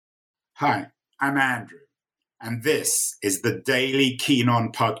Hi, I'm Andrew, and this is the Daily Keen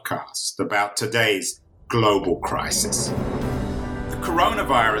On podcast about today's global crisis. The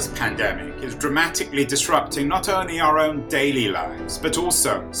coronavirus pandemic is dramatically disrupting not only our own daily lives, but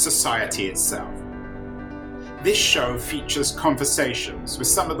also society itself. This show features conversations with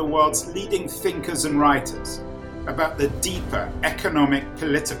some of the world's leading thinkers and writers about the deeper economic,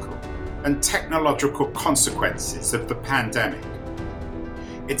 political, and technological consequences of the pandemic.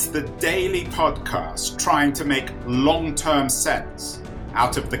 It's the daily podcast trying to make long-term sense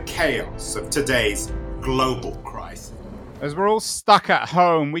out of the chaos of today's global crisis. As we're all stuck at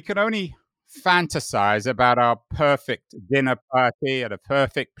home, we can only fantasize about our perfect dinner party at a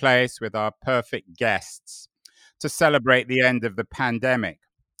perfect place with our perfect guests to celebrate the end of the pandemic.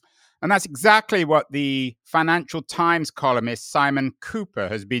 And that's exactly what the Financial Times columnist Simon Kuper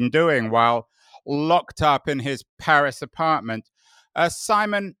has been doing while locked up in his Paris apartment.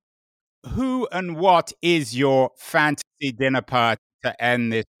 Simon, who and what is your fantasy dinner party to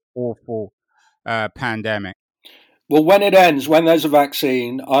end this awful pandemic? Well, when it ends, when there's a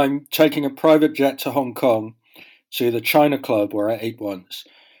vaccine, I'm taking a private jet to Hong Kong to the China Club where I ate once.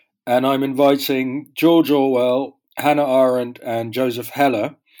 And I'm inviting George Orwell, Hannah Arendt, and Joseph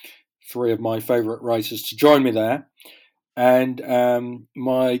Heller, three of my favourite writers, to join me there. And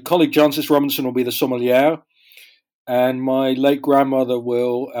my colleague Jancis Robinson will be the sommelier. And my late grandmother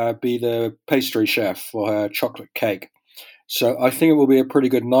will be the pastry chef for her chocolate cake. So I think it will be a pretty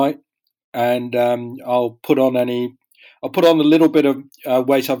good night. And I'll put on a little bit of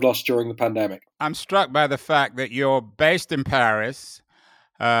weight I've lost during the pandemic. I'm struck by the fact that you're based in Paris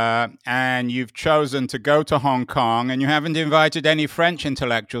and you've chosen to go to Hong Kong, and you haven't invited any French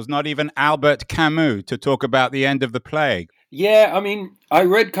intellectuals, not even Albert Camus, to talk about the end of the plague. Yeah, I mean, I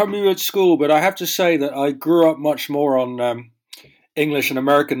read Camus at school, but I have to say that I grew up much more on English and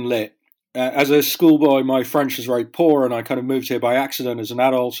American lit. As a schoolboy, my French was very poor, and I kind of moved here by accident as an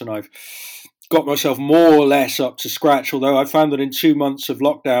adult, and I've got myself more or less up to scratch, although I found that in 2 months of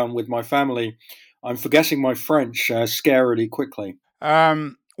lockdown with my family, I'm forgetting my French scarily quickly.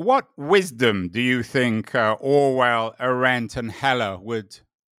 What wisdom do you think Orwell, Arendt, and Heller would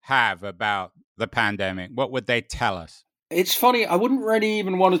have about the pandemic? What would they tell us? It's funny, I wouldn't really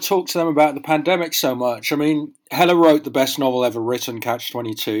even want to talk to them about the pandemic so much. I mean, Heller wrote the best novel ever written,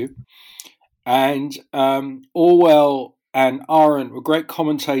 Catch-22, and Orwell and Arendt were great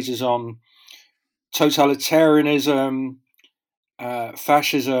commentators on totalitarianism,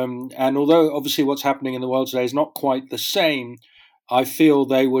 fascism, and although obviously what's happening in the world today is not quite the same, I feel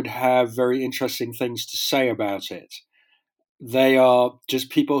they would have very interesting things to say about it. They are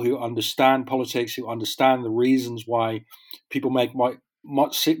just people who understand politics, who understand the reasons why people make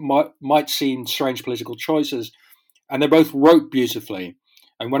might seem strange political choices, and they both wrote beautifully.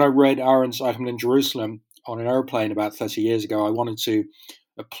 And when I read Arendt's Eichmann in Jerusalem on an airplane about 30 years ago, I wanted to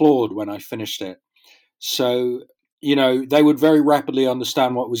applaud when I finished it. So, you know, they would very rapidly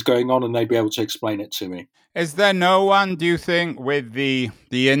understand what was going on, and they'd be able to explain it to me. Is there no one, do you think, with the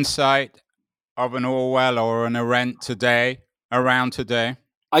insight of an Orwell or an Arendt around today?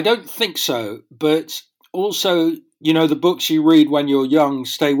 I don't think so, but also, you know, the books you read when you're young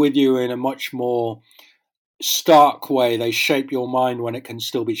stay with you in a much more stark way. They shape your mind when it can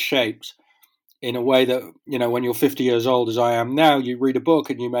still be shaped in a way that, you know, when you're 50 years old, as I am now, you read a book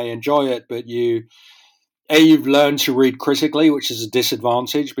and you may enjoy it, but you've learned to read critically, which is a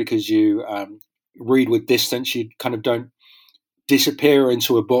disadvantage because you read with distance. You kind of don't disappear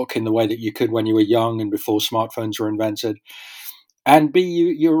into a book in the way that you could when you were young and before smartphones were invented. And B,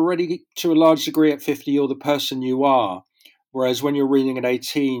 you're already, to a large degree, at 50, you're the person you are. Whereas when you're reading at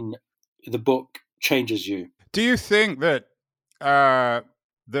 18, the book changes you. Do you think that that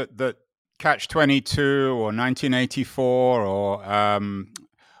Catch-22 or 1984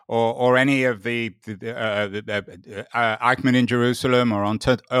 or any of the Eichmann in Jerusalem or on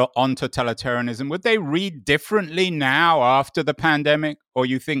totalitarianism, would they read differently now after the pandemic? Or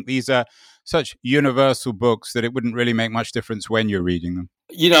you think these are such universal books that it wouldn't really make much difference when you're reading them?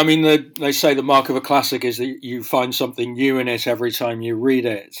 You know, I mean, they say the mark of a classic is that you find something new in it every time you read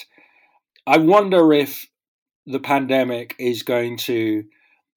it. I wonder if the pandemic is going to,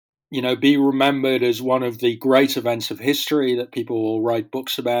 you know, be remembered as one of the great events of history that people will write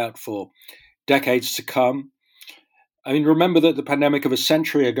books about for decades to come. I mean, remember that the pandemic of a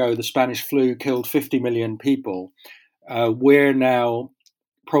century ago, the Spanish flu, killed 50 million people. We're now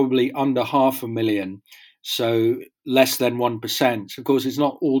probably under 500,000, so less than 1%. Of course, it's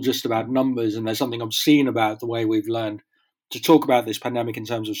not all just about numbers, and there's something obscene about the way we've learned to talk about this pandemic in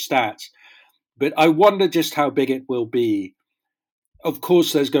terms of stats. But I wonder just how big it will be Of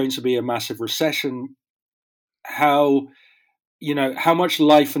course, there's going to be a massive recession. How much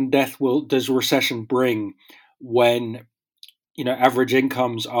life and death does a recession bring when average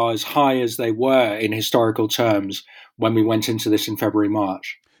incomes are as high as they were in historical terms when we went into this in February,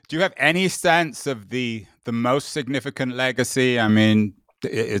 March? Do you have any sense of the most significant legacy? I mean,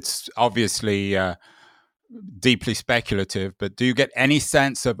 it's obviously deeply speculative, but do you get any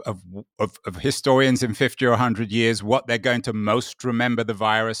sense of historians in 50 or 100 years, what they're going to most remember the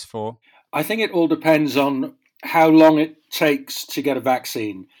virus for? I think it all depends on how long it takes to get a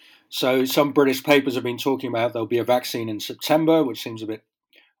vaccine. So some British papers have been talking about there'll be a vaccine in September, which seems a bit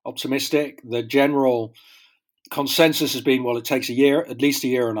optimistic. The general consensus has been, well, it takes a year, at least a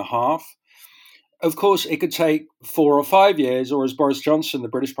year and a half. Of course, it could take 4 or 5 years, or as Boris Johnson, the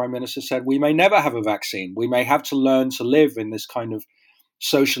British Prime Minister, said, we may never have a vaccine. We may have to learn to live in this kind of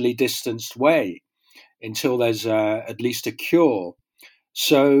socially distanced way until there's at least a cure.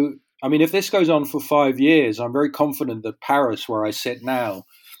 So, I mean, if this goes on for 5 years, I'm very confident that Paris, where I sit now,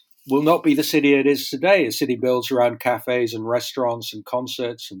 will not be the city it is today. A city built around cafes and restaurants and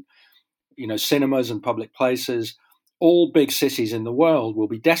concerts and, cinemas and public places. All big cities in the world will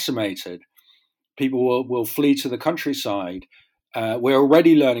be decimated. People will flee to the countryside. We're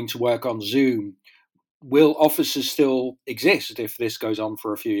already learning to work on Zoom. Will offices still exist if this goes on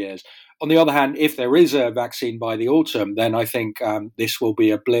for a few years? On the other hand, if there is a vaccine by the autumn, then I think this will be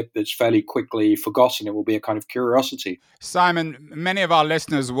a blip that's fairly quickly forgotten. It will be a kind of curiosity. Simon, many of our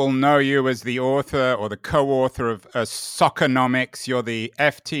listeners will know you as the author or the co-author of Soccernomics. You're the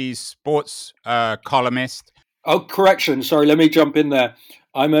FT sports columnist. Oh, correction. Sorry, let me jump in there.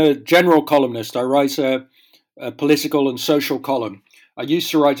 I'm a general columnist. I write a political and social column. I used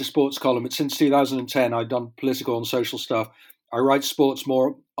to write a sports column, but since 2010, I've done political and social stuff. I write sports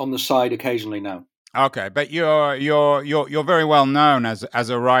more on the side occasionally now. Okay, but you're very well known as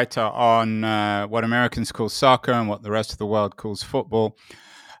a writer on what Americans call soccer and what the rest of the world calls football.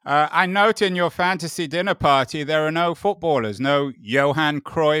 I note in your fantasy dinner party there are no footballers, no Johan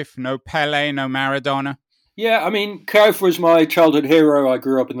Cruyff, no Pele, no Maradona. Yeah, I mean, Cruyff was my childhood hero. I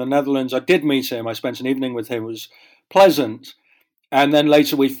grew up in the Netherlands. I did meet him. I spent an evening with him. It was pleasant. And then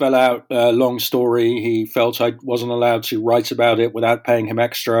later we fell out. Long story. He felt I wasn't allowed to write about it without paying him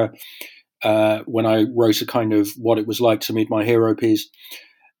extra when I wrote a kind of what it was like to meet my hero piece.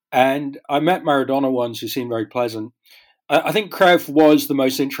 And I met Maradona once, who seemed very pleasant. I think Cruyff was the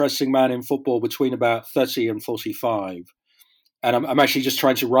most interesting man in football between about 30 and 45. And I'm actually just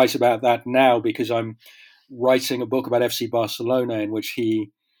trying to write about that now because I'm writing a book about FC Barcelona in which he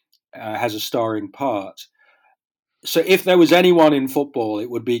has a starring part. So if there was anyone in football, it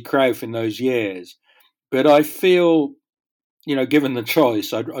would be Cruyff in those years. But I feel, given the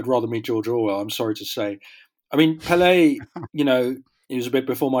choice, I'd rather meet George Orwell, I'm sorry to say. I mean, Pelé, he was a bit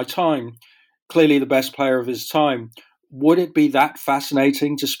before my time, clearly the best player of his time. Would it be that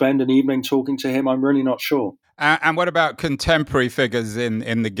fascinating to spend an evening talking to him? I'm really not sure. And what about contemporary figures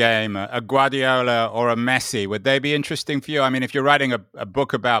in the game, a Guardiola or a Messi? Would they be interesting for you? I mean, if you're writing a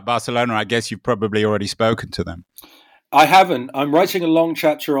book about Barcelona, I guess you've probably already spoken to them. I haven't. I'm writing a long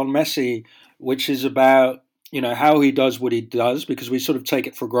chapter on Messi, which is about, how he does what he does, because we sort of take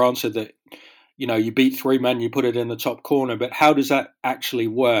it for granted that, you beat 3 men, you put it in the top corner. But how does that actually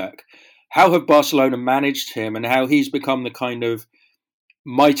work? How have Barcelona managed him and how he's become the kind of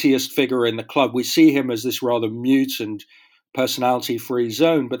mightiest figure in the club? We see him as this rather mute and personality-free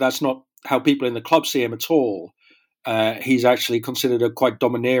zone, but that's not how people in the club see him at all. He's actually considered a quite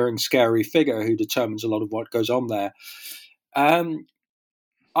domineering, scary figure who determines a lot of what goes on there.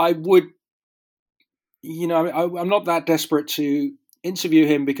 I would, I'm not that desperate to interview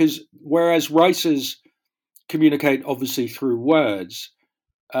him because whereas writers communicate obviously through words,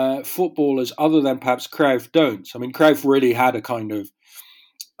 footballers other than perhaps Cruyff don't. I mean, Cruyff really had a kind of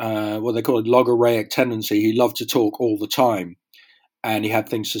what they call a logorrheic tendency. He loved to talk all the time, and he had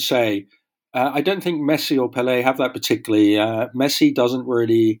things to say. I don't think Messi or Pelé have that particularly. Messi doesn't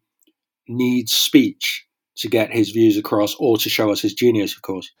really need speech to get his views across or to show us his genius, of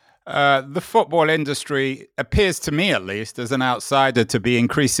course. The football industry appears to me, at least, as an outsider, to be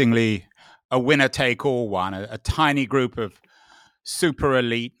increasingly a winner-take-all one, a tiny group of super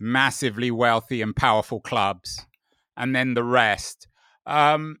elite, massively wealthy and powerful clubs, and then the rest.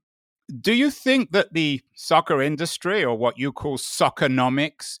 Do you think that the soccer industry, or what you call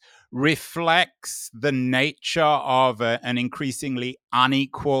soccernomics, reflects the nature of an increasingly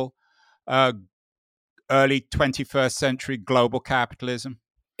unequal early 21st century global capitalism?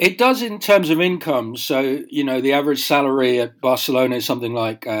 It does in terms of income. So, the average salary at Barcelona is something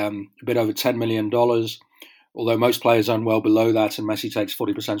like a bit over $10 million, although most players earn well below that, and Messi takes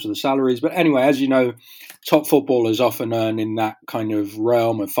 40% of the salaries. But anyway, as you know, top footballers often earn in that kind of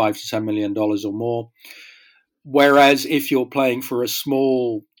realm of $5 to $10 million or more. Whereas if you're playing for a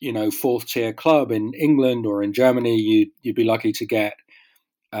small, fourth tier club in England or in Germany, you'd be lucky to get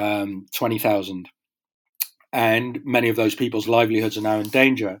 20,000. And many of those people's livelihoods are now in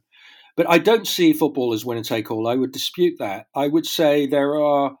danger. But I don't see football as winner take all. I would dispute that. I would say there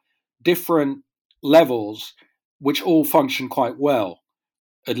are different levels which all function quite well,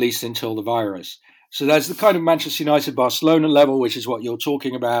 at least until the virus. So there's the kind of Manchester United, Barcelona level, which is what you're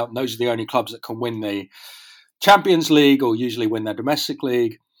talking about. And those are the only clubs that can win the Champions League or usually win their domestic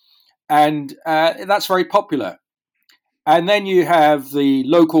league. And that's very popular. And then you have the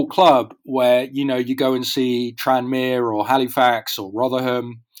local club where, you go and see Tranmere or Halifax or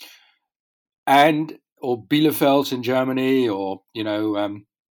Rotherham or Bielefeld in Germany or,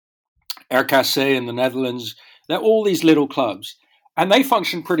 RKC in the Netherlands. They're all these little clubs and they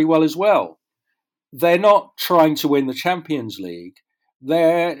function pretty well as well. They're not trying to win the Champions League.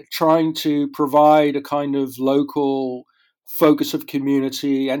 They're trying to provide a kind of local focus of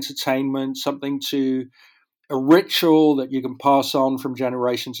community, entertainment, a ritual that you can pass on from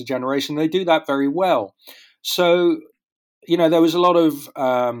generation to generation. They do that very well. So, there was a lot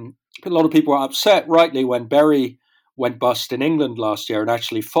of people were upset, rightly, when Bury went bust in England last year and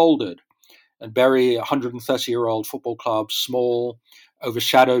actually folded. And Bury, a 130-year-old football club, small,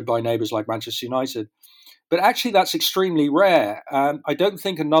 overshadowed by neighbours like Manchester United. But actually, that's extremely rare. I don't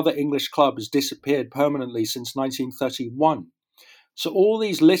think another English club has disappeared permanently since 1931. So all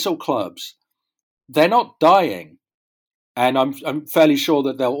these little clubs, they're not dying. And I'm fairly sure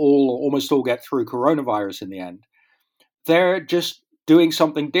that they'll almost all get through coronavirus in the end. They're just doing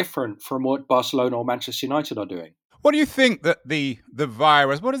something different from what Barcelona or Manchester United are doing. What do you think that the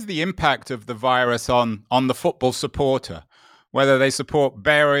virus, what is the impact of the virus on the football supporter? Whether they support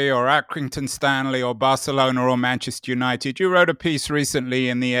Bury or Accrington Stanley or Barcelona or Manchester United. You wrote a piece recently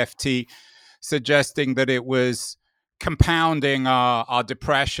in the FT suggesting that it was compounding our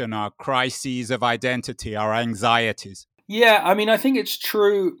depression, our crises of identity, our anxieties. Yeah, I think it's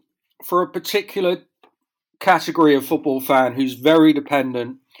true for a particular category of football fan who's very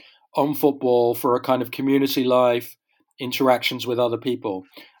dependent on football for a kind of community life, interactions with other people.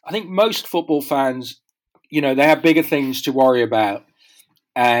 I think most football fans, they have bigger things to worry about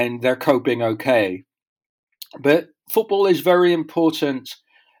and they're coping okay. But football is very important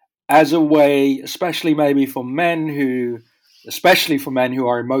as a way, especially for men who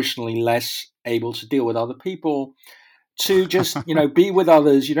are emotionally less able to deal with other people, to just, be with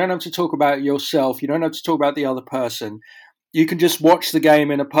others. You don't have to talk about yourself. You don't have to talk about the other person. You can just watch the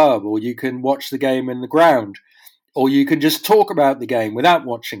game in a pub, or you can watch the game in the ground, or you can just talk about the game without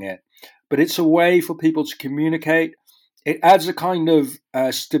watching it. But it's a way for people to communicate. It adds a kind of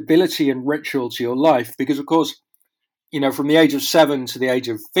stability and ritual to your life because, of course, from the age of 7 to the age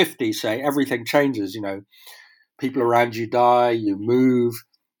of 50, say, everything changes. People around you die, you move,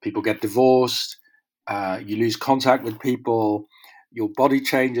 people get divorced, you lose contact with people, your body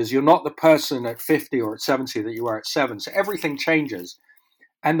changes. You're not the person at 50 or at 70 that you were at 7. So everything changes.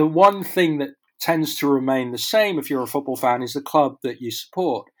 And the one thing that tends to remain the same if you're a football fan is the club that you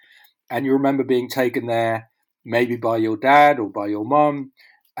support. And you remember being taken there maybe by your dad or by your mum,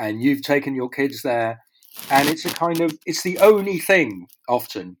 and you've taken your kids there. And it's it's the only thing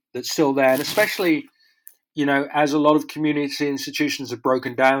often that's still there. And especially, as a lot of community institutions have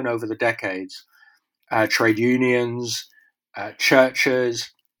broken down over the decades, trade unions,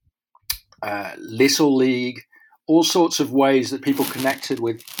 churches, Little League, all sorts of ways that people connected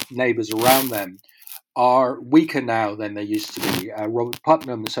with neighbours around them are weaker now than they used to be. Robert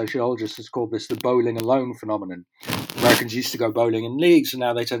Putnam, the sociologist, has called this the bowling alone phenomenon. Americans used to go bowling in leagues, and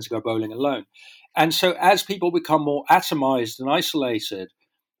now they tend to go bowling alone. And so as people become more atomized and isolated,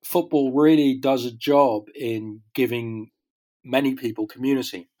 football really does a job in giving many people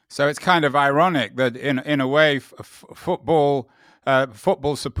community. So it's kind of ironic that in a way, football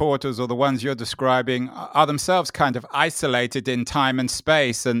supporters, or the ones you're describing, are themselves kind of isolated in time and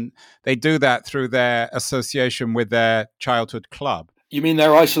space, and they do that through their association with their childhood club. You mean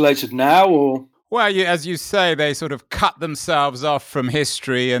they're isolated now, or? Well, as you say, they sort of cut themselves off from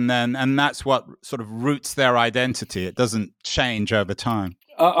history, and that's what sort of roots their identity. It doesn't change over time.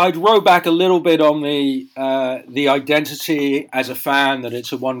 I'd row back a little bit on the identity as a fan, that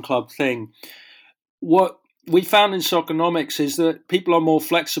it's a one club thing. What we found in Soccernomics is that people are more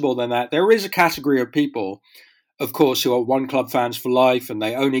flexible than that. There is a category of people, of course, who are one club fans for life, and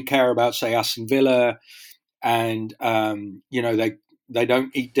they only care about, say, Aston Villa, and they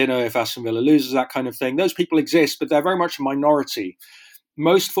don't eat dinner if Aston Villa loses, that kind of thing. Those people exist, but they're very much a minority.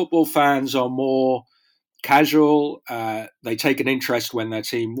 Most football fans are more casual. They take an interest when their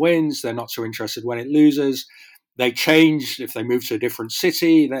team wins. They're not so interested when it loses. They change if they move to a different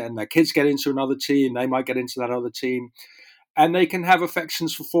city, and their kids get into another team. They might get into that other team. And they can have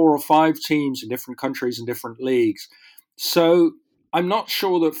affections for 4 or 5 teams in different countries and different leagues. So I'm not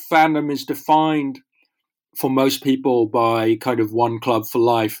sure that fandom is defined for most people by kind of one club for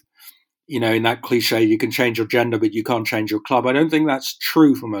life. You know, in that cliche, you can change your gender, but you can't change your club. I don't think that's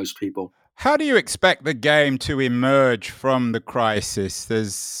true for most people. How do you expect the game to emerge from the crisis?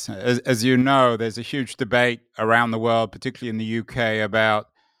 There's, as you know, there's a huge debate around the world, particularly in the UK, about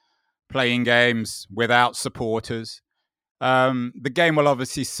playing games without supporters. The game will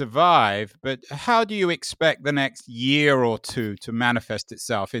obviously survive, but how do you expect the next year or two to manifest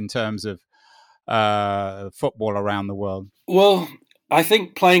itself in terms of football around the world? Well, I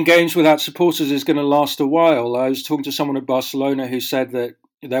think playing games without supporters is going to last a while. I was talking to someone at Barcelona who said that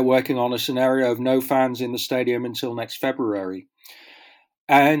they're working on a scenario of no fans in the stadium until next February.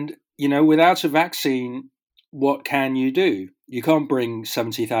 And, you know, without a vaccine, what can you do? You can't bring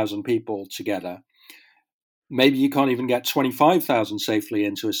 70,000 people together. Maybe you can't even get 25,000 safely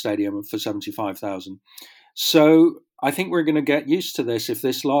into a stadium for 75,000. So I think we're going to get used to this if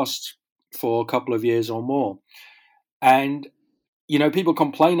this lasts for a couple of years or more. And, you know, people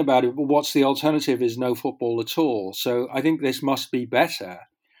complain about it, but what's the alternative is no football at all. So I think this must be better.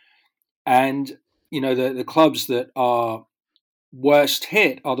 And, you know, the clubs that are worst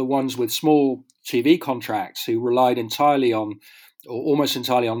hit are the ones with small TV contracts who relied entirely on, or almost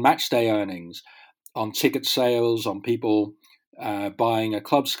entirely on match day earnings, on ticket sales, on people buying a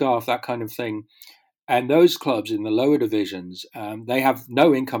club scarf, that kind of thing. And those clubs in the lower divisions, they have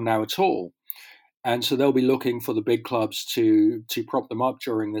no income now at all. And so they'll be looking for the big clubs to prop them up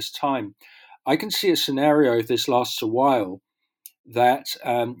during this time. I can see a scenario, if this lasts a while, that,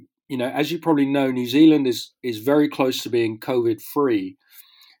 you know, as you probably know, New Zealand is very close to being COVID-free.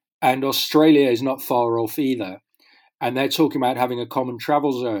 And Australia is not far off either. And they're talking about having a common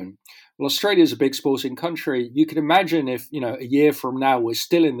travel zone. Well, Australia is a big sporting country. You can imagine if, you know, a year from now we're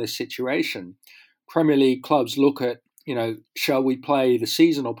still in this situation. Premier League clubs look at, you know, shall we play the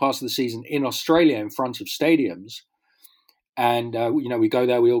season or part of the season in Australia in front of stadiums? And, you know, we go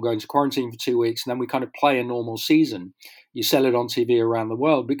there, we all go into quarantine for 2 weeks, and then we kind of play a normal season. You sell it on TV around the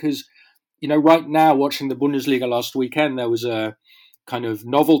world because, you know, right now watching the Bundesliga last weekend, there was a kind of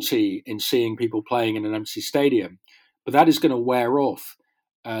novelty in seeing people playing in an empty stadium. But that is going to wear off.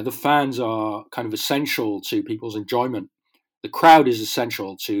 The fans are kind of essential to people's enjoyment. The crowd is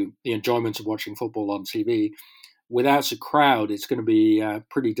essential to the enjoyment of watching football on TV. Without a crowd, it's going to be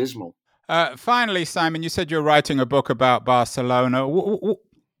pretty dismal. Finally, Simon, you said you're writing a book about Barcelona.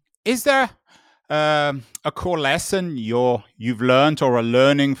 Is there a core lesson you've learned or are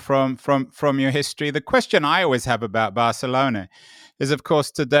learning from your history? The question I always have about Barcelona is, of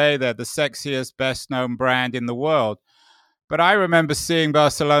course, today they're the sexiest, best-known brand in the world. But I remember seeing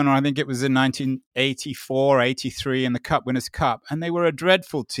Barcelona, I think it was in 1984, 83 in the Cup Winners' Cup, and they were a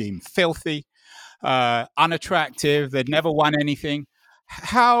dreadful team, filthy, unattractive. They'd never won anything.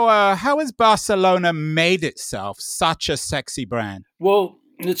 How has Barcelona made itself such a sexy brand? Well,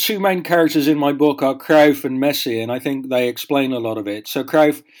 the two main characters in my book are Cruyff and Messi, and I think they explain a lot of it. So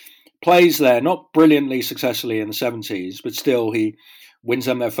Cruyff plays there, not brilliantly successfully in the 70s, but still he wins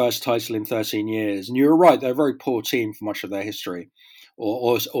them their first title in 13 years. And you're right, they're a very poor team for much of their history,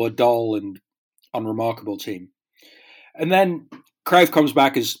 or a dull and unremarkable team. And then Cruyff comes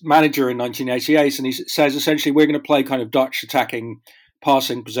back as manager in 1988, and he says, essentially, we're going to play kind of Dutch attacking,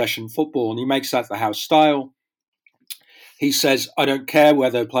 passing, possession football, and he makes that the house style. He says, I don't care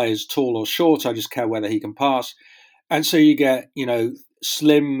whether a player is tall or short, I just care whether he can pass. And so you get, you know,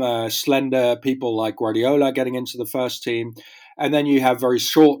 slim, slender people like Guardiola getting into the first team. And then you have very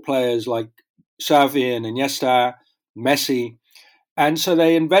short players like Xavi and Iniesta, Messi. And so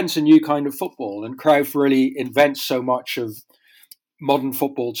they invent a new kind of football. And Cruyff really invents so much of modern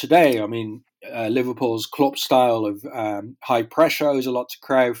football today. I mean, Liverpool's Klopp style of high pressure owes a lot to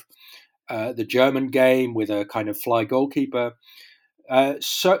Cruyff. The German game with a kind of fly goalkeeper.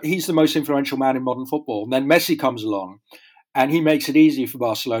 So he's the most influential man in modern football. And then Messi comes along and he makes it easy for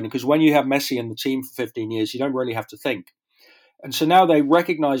Barcelona because when you have Messi in the team for 15 years, you don't really have to think. And so now they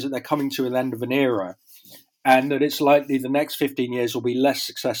recognize that they're coming to an end of an era and that it's likely the next 15 years will be less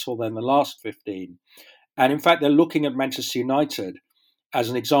successful than the last 15. And in fact, they're looking at Manchester United as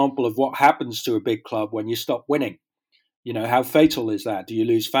an example of what happens to a big club when you stop winning. You know, how fatal is that? Do you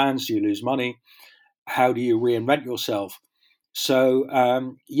lose fans? Do you lose money? How do you reinvent yourself? So,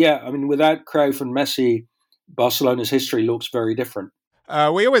 without Cruyff and Messi, Barcelona's history looks very different.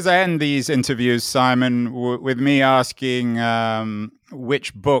 We always end these interviews, Simon, with me asking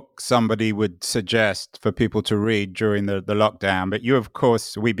which book somebody would suggest for people to read during the lockdown. But you, of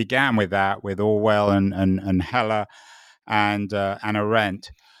course, we began with that, with Orwell and Heller and Anna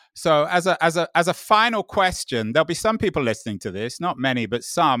Arendt. So as a final question, there'll be some people listening to this, not many, but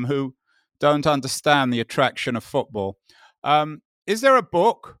some who don't understand the attraction of football. Is there a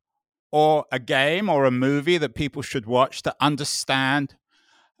book or a game or a movie that people should watch to understand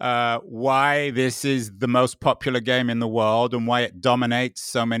why this is the most popular game in the world and why it dominates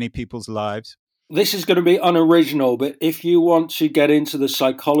so many people's lives? This is going to be unoriginal, but if you want to get into the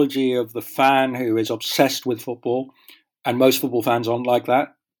psychology of the fan who is obsessed with football, and most football fans aren't like that,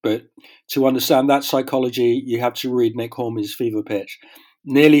 but to understand that psychology, you have to read Nick Hornby's Fever Pitch.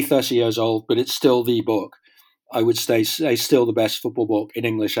 Nearly 30 years old, but it's still the book. I would say still the best football book, in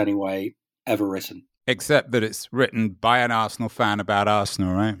English anyway, ever written. Except that it's written by an Arsenal fan about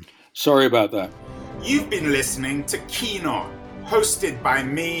Arsenal, right? Sorry about that. You've been listening to Keen On, hosted by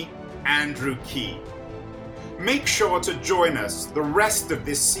me, Andrew Keane. Make sure to join us the rest of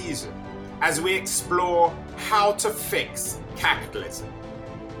this season as we explore how to fix capitalism.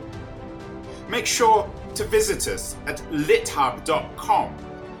 Make sure to visit us at lithub.com,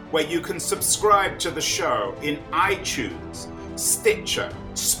 where you can subscribe to the show in iTunes, Stitcher,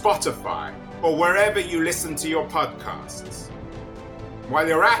 Spotify, or wherever you listen to your podcasts. While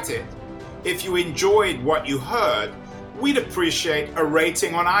you're at it, if you enjoyed what you heard, we'd appreciate a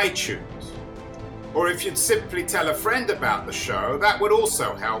rating on iTunes. Or if you'd simply tell a friend about the show, that would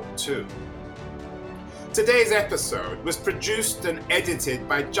also help too. Today's episode was produced and edited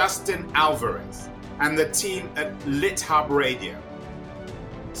by Justin Alvarez and the team at LitHub Radio.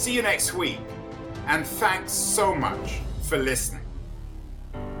 See you next week, and thanks so much for listening.